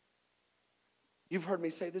 You've heard me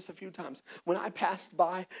say this a few times. When I passed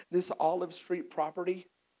by this Olive Street property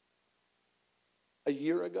a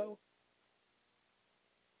year ago,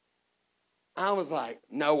 I was like,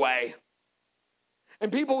 no way.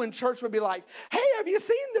 And people in church would be like, hey, have you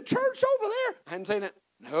seen the church over there? I hadn't seen it.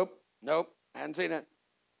 Nope, I hadn't seen it.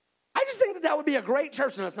 I just think that would be a great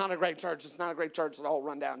church. No, it's not a great church. It's not a great church. It's a whole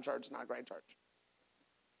rundown church. It's not a great church.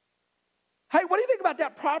 Hey, what do you think about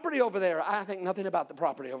that property over there? I think nothing about the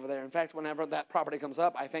property over there. In fact, whenever that property comes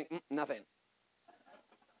up, I think nothing.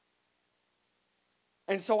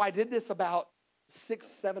 And so I did this about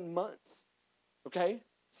 6-7 months, okay?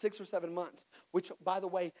 6 or 7 months, which, by the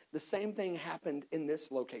way, the same thing happened in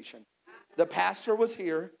this location. The pastor was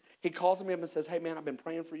here. He calls me up and says, hey, man, I've been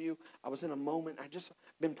praying for you. I was in a moment. I just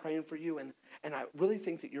been praying for you, and I really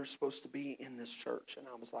think that you're supposed to be in this church. And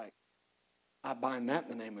I was like, I bind that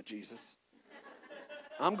in the name of Jesus.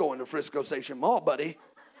 I'm going to Frisco Station Mall, buddy.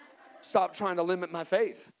 Stop trying to limit my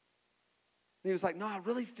faith. And he was like, no, I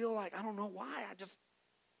really feel like, I don't know why.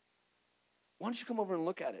 Why don't you come over and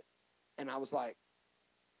look at it? And I was like,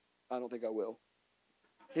 I don't think I will.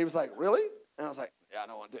 He was like, really? And I was like, yeah, I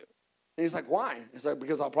don't want to. And he's like, why? He's like,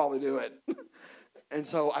 because I'll probably do it. And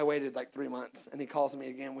so I waited like 3 months, and he calls me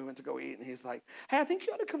again. We went to go eat, and he's like, hey, I think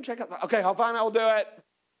you ought to come check out. Okay, I'll fine, I'll do it.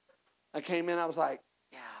 I came in, I was like,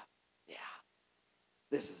 yeah,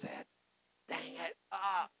 this is it. Dang it.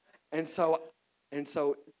 And so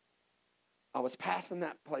I was passing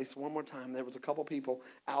that place one more time. There was a couple people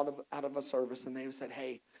out of a service, and they said,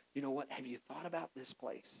 hey, you know what? Have you thought about this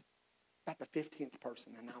place? About the 15th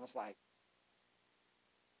person. And I was like,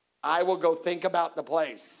 I will go think about the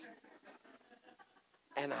place.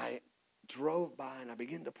 And I drove by, and I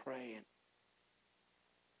began to pray. And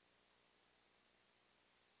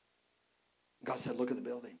God said, look at the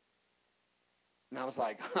building. And I was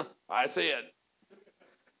like, I see it.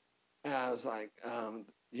 And I was like,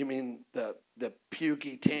 you mean the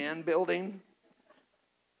pukey tan building?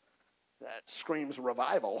 That screams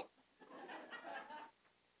revival.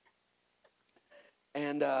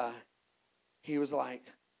 And he was like,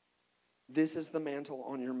 this is the mantle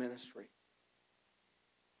on your ministry.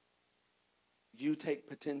 You take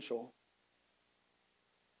potential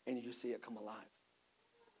and you see it come alive.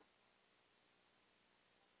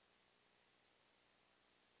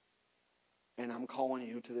 And I'm calling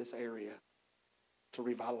you to this area to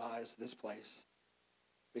revitalize this place,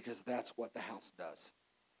 because that's what the house does.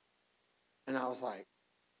 And I was like,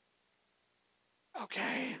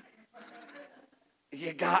 okay,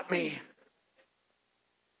 you got me.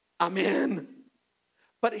 I'm in.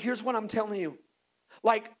 But here's what I'm telling you.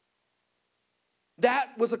 Like,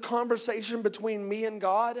 that was a conversation between me and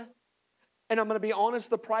God. And I'm going to be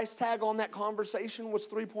honest, the price tag on that conversation was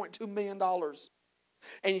 $3.2 million.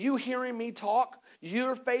 And you hearing me talk,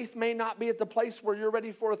 your faith may not be at the place where you're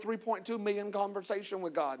ready for a 3.2 million conversation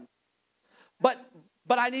with God.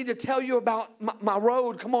 But I need to tell you about my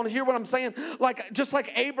road. Come on, hear what I'm saying. Just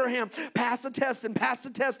like Abraham passed the test and passed the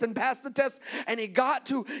test and passed the test, and he got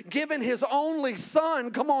to giving his only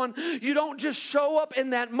son. Come on, you don't just show up in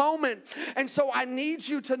that moment. And so I need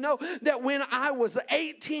you to know that when I was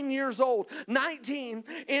 18 years old, 19,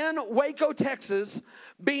 in Waco, Texas,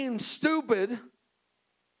 being stupid,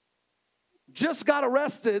 just got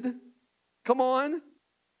arrested, come on,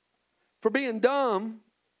 for being dumb.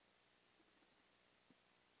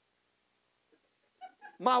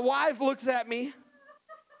 My wife looks at me.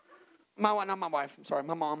 My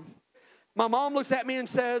mom. My mom looks at me and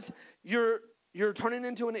says, you're turning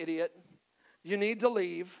into an idiot. You need to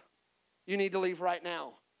leave. You need to leave right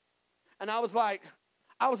now. And I was like,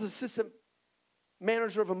 I was assistant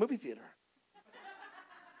manager of a movie theater.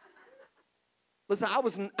 Listen,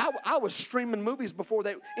 I was streaming movies before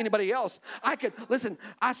anybody else.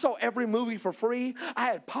 I saw every movie for free. I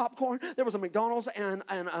had popcorn. There was a McDonald's and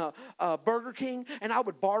a Burger King, and I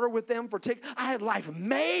would barter with them for tickets. I had life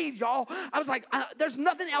made, y'all. I was like, there's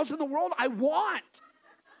nothing else in the world I want.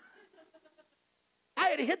 I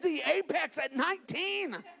had hit the apex at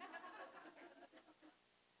 19.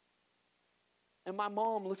 And my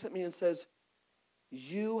mom looks at me and says,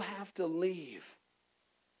 you have to leave.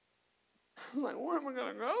 I'm like, where am I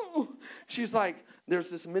going to go? She's like, there's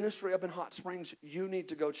this ministry up in Hot Springs. You need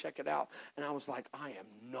to go check it out. And I was like, I am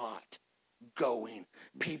not going.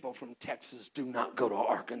 People from Texas do not go to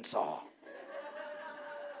Arkansas.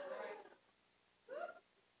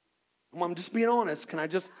 I'm just being honest.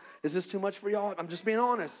 Is this too much for y'all? I'm just being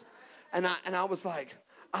honest. And I was like,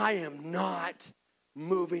 I am not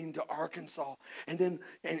moving to Arkansas. And then,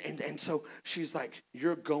 and so she's like,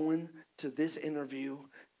 you're going to this interview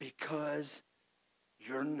because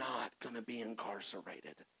you're not going to be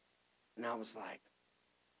incarcerated. And I was like,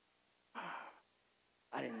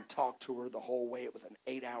 I didn't talk to her the whole way. It was an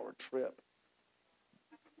 8-hour trip.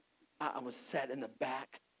 I was sat in the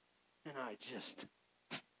back And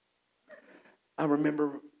I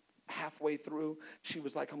remember halfway through, she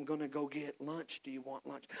was like, I'm going to go get lunch. Do you want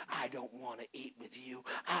lunch? I don't want to eat with you.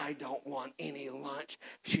 I don't want any lunch.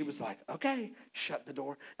 She was like, okay, shut the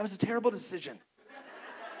door. That was a terrible decision.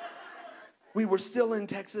 We were still in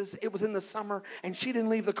Texas. It was in the summer, and she didn't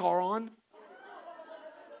leave the car on.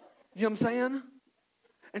 You know what I'm saying?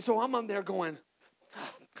 And so I'm on there going, I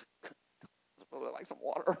really like some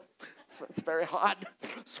water. It's very hot.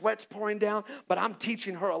 Sweat's pouring down, but I'm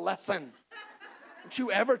teaching her a lesson. Don't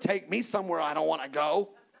you ever take me somewhere I don't want to go.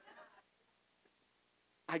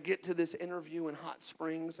 I get to this interview in Hot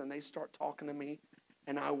Springs, and they start talking to me,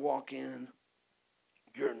 and I walk in.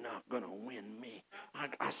 You're not going to win me.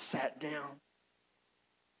 I sat down,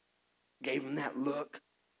 gave him that look.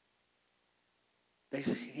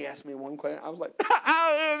 He asked me one question. I was like,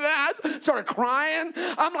 I started crying.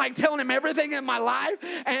 I'm like telling him everything in my life.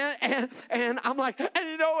 And I'm like, and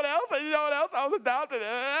you know what else? And you know what else? I was adopted.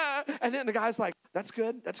 And then the guy's like, that's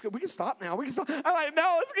good. That's good. We can stop now. We can stop. I'm like,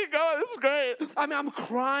 no, let's keep going. This is great. I mean, I'm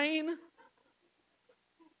crying.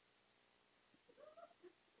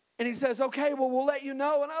 And he says, okay, well, we'll let you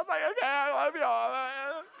know. And I was like, okay, I love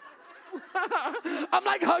y'all. I'm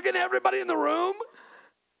like hugging everybody in the room.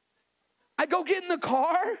 I go get in the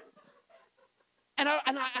car, and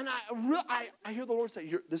I hear the Lord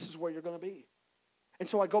say, this is where you're going to be. And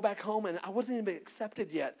so I go back home, and I wasn't even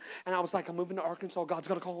accepted yet. And I was like, I'm moving to Arkansas. God's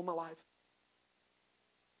going to call on my life.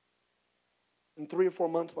 And 3 or 4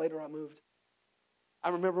 months later, I moved. I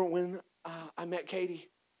remember when I met Katie.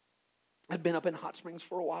 I'd been up in Hot Springs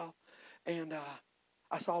for a while, and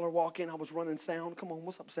I saw her walk in. I was running sound. Come on,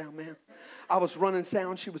 what's up, sound man? I was running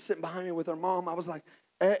sound. She was sitting behind me with her mom. I was like,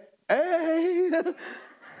 hey.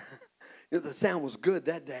 The sound was good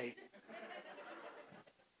that day.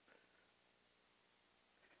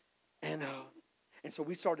 And so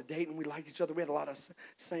we started dating. We liked each other. We had a lot of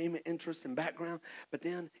same interests and background. But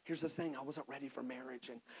then here's the thing: I wasn't ready for marriage,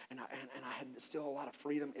 and I had still a lot of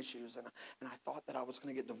freedom issues, and I thought that I was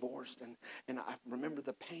going to get divorced, and I remember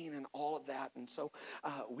the pain and all of that. And so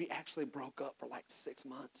we actually broke up for like 6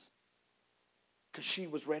 months because she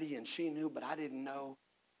was ready and she knew, but I didn't know.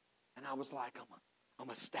 And I was like, I'm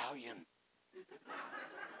a stallion.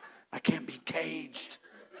 I can't be caged.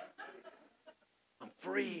 I'm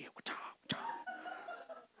free.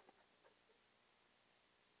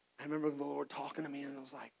 I remember the Lord talking to me, and I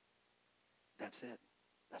was like, that's it.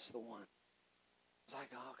 That's the one. I was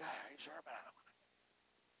like, okay, are you sure? But I don't want to.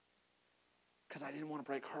 Because I didn't want to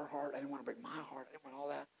break her heart. I didn't want to break my heart. I didn't want all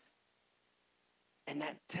that. And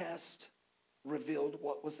that test revealed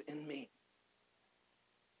what was in me.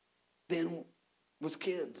 Then was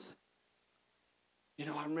kids. You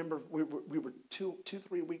know, I remember we were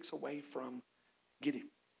 3 weeks away from getting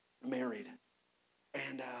married.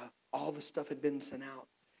 And all the stuff had been sent out.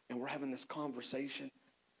 And we're having this conversation.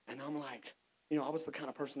 And I'm like, you know, I was the kind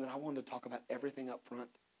of person that I wanted to talk about everything up front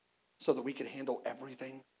so that we could handle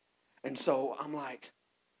everything. And so I'm like,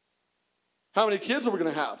 how many kids are we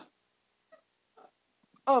going to have?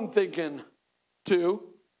 I'm thinking 2.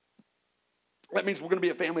 That means we're going to be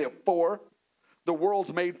a family of 4. The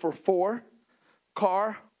world's made for 4.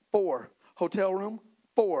 Car, 4. Hotel room,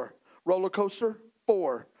 4. Roller coaster,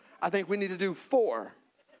 4. I think we need to do 4.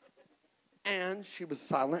 And she was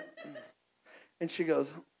silent. And she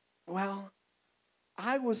goes, well,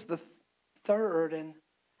 I was the 3rd, and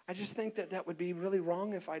I just think that would be really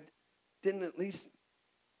wrong if I didn't at least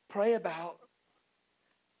pray about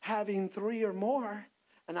having 3 or more.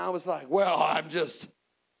 And I was like, well,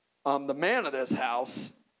 I'm the man of this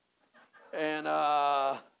house. And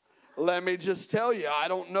let me just tell you, I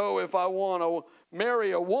don't know if I want to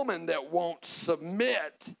marry a woman that won't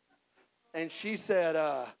submit. And she said,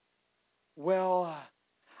 well,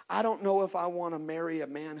 I don't know if I want to marry a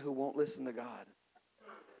man who won't listen to God.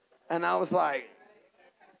 And I was like,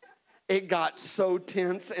 it got so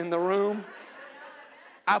tense in the room.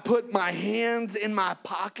 I put my hands in my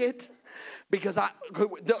pocket because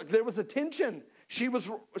there was a tension. She was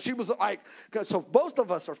like, so both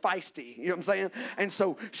of us are feisty, you know what I'm saying? And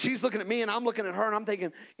so she's looking at me and I'm looking at her and I'm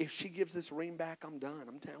thinking, if she gives this ring back, I'm done.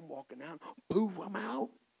 I'm walking out. Boo, I'm out.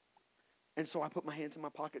 And so I put my hands in my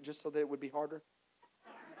pocket just so that it would be harder.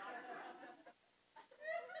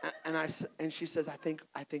 And she says, I think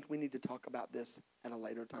we need to talk about this at a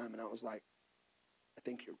later time. And I was like, I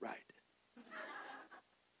think you're right.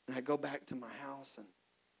 And I go back to my house and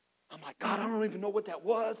I'm like, God, I don't even know what that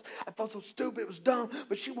was. I felt so stupid. It was dumb.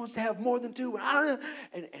 But she wants to have more than 2. And I don't know.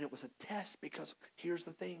 And it was a test because here's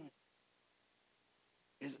the thing.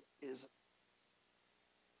 Is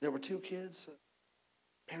there were 2 kids.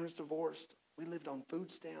 Parents divorced. we lived on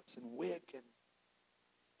food stamps and WIC and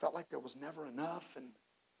felt like there was never enough. And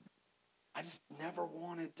I just never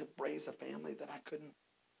wanted to raise a family that I couldn't.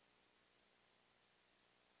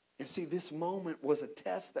 And see, this moment was a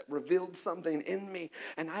test that revealed something in me,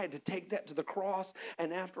 and I had to take that to the cross.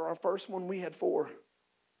 And after our first one, we had 4.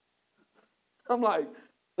 I'm like,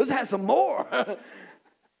 let's have some more.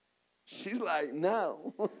 She's like,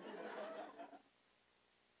 no.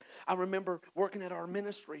 I remember working at our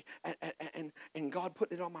ministry, and God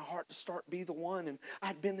put it on my heart to start Be the One. And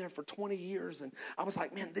I'd been there for 20 years, and I was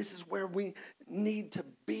like, man, this is where we need to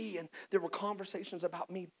be. And there were conversations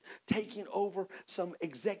about me taking over some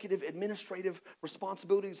executive administrative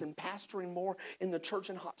responsibilities and pastoring more in the church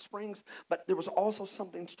in Hot Springs. But there was also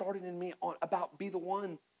something started in me about Be the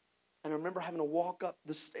One. And I remember having to walk up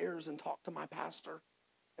the stairs and talk to my pastor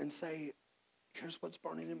and say, here's what's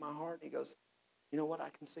burning in my heart. And he goes, you know what? I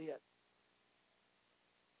can see it.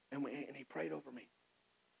 And he prayed over me.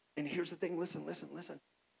 And here's the thing. Listen.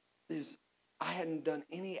 Is I hadn't done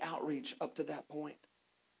any outreach up to that point.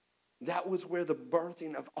 That was where the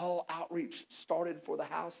birthing of all outreach started for the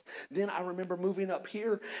house. Then I remember moving up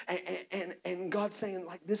here and God saying,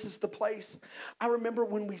 like, this is the place. I remember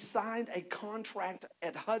when we signed a contract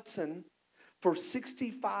at Hudson for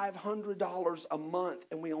 $6,500 a month,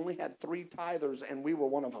 and we only had 3 tithers, and we were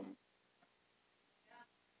one of them.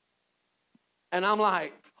 And I'm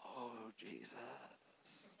like, oh, Jesus,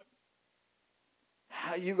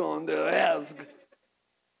 how you going to do this?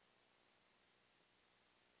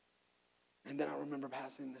 And then I remember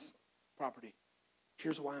passing this property.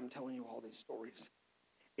 Here's why I'm telling you all these stories,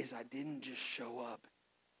 is I didn't just show up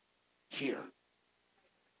here.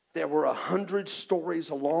 There were 100 stories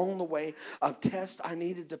along the way of tests I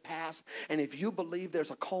needed to pass. And if you believe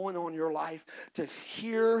there's a calling on your life to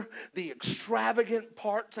hear the extravagant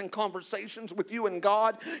parts and conversations with you and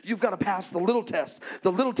God, you've got to pass the little test,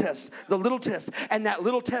 the little test, the little test. And that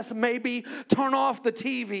little test may be turn off the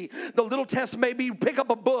TV. The little test may be pick up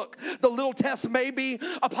a book. The little test may be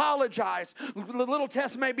apologize. The little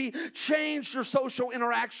test may be change your social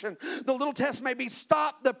interaction. The little test may be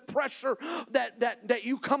stop the pressure that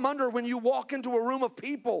you come under when you walk into a room of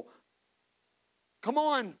people. Come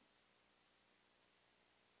on.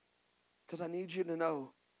 Because I need you to know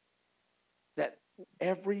that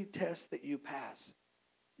every test that you pass,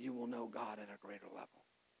 you will know God at a greater level.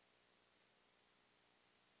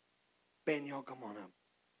 Ben, y'all come on up.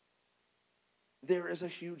 There is a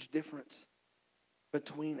huge difference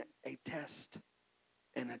between a test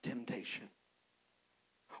and a temptation.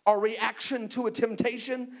 Our reaction to a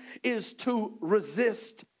temptation is to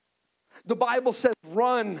resist. The Bible says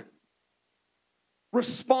run.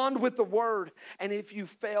 Respond with the word. And if you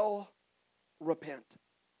fail, repent.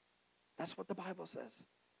 That's what the Bible says.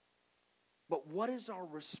 But what is our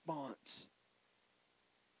response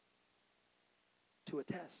to a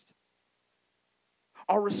test?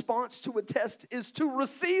 Our response to a test is to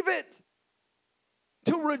receive it,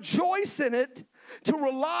 to rejoice in it, to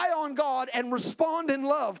rely on God and respond in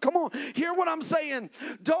love. Come on, hear what I'm saying.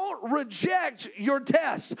 Don't reject your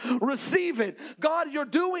test. Receive it. God, you're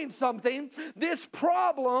doing something. This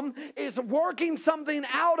problem is working something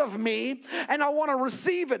out of me, and I want to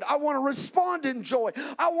receive it. I want to respond in joy.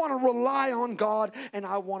 I want to rely on God, and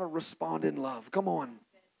I want to respond in love. Come on.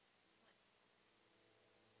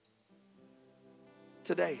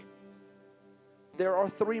 Today, there are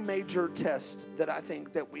 3 major tests that I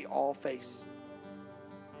think that we all face.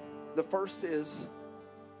 The first is,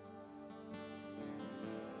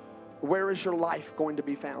 where is your life going to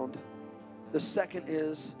be found? The second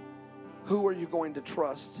is, who are you going to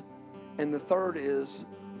trust? And the third is,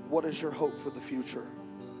 what is your hope for the future?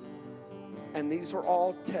 And these are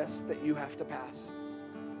all tests that you have to pass.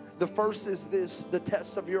 The first is this: the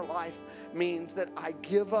test of your life means that I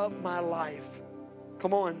give up my life.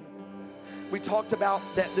 Come on. We talked about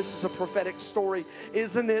that this is a prophetic story.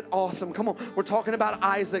 Isn't it awesome? Come on. We're talking about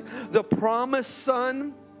Isaac, the promised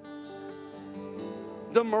son,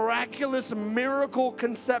 the miraculous miracle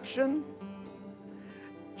conception.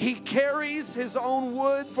 He carries his own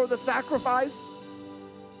wood for the sacrifice.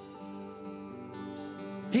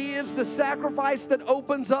 He is the sacrifice that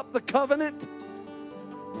opens up the covenant.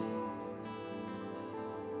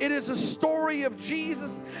 It is a story of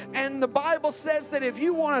Jesus, and the Bible says that if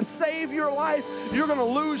you want to save your life, you're going to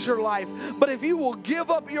lose your life. But if you will give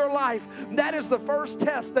up your life, that is the first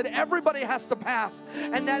test that everybody has to pass.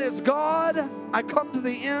 And that is, God, I come to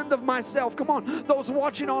the end of myself. Come on, those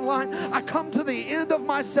watching online, I come to the end of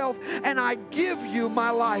myself, and I give you my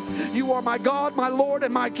life. You are my God, my Lord,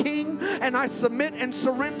 and my King, and I submit and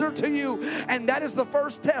surrender to you. And that is the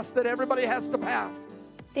first test that everybody has to pass.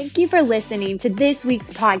 Thank you for listening to this week's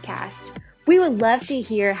podcast. We would love to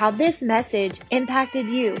hear how this message impacted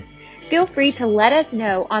you. Feel free to let us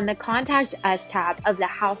know on the Contact Us tab of the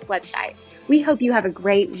House website. We hope you have a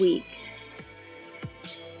great week.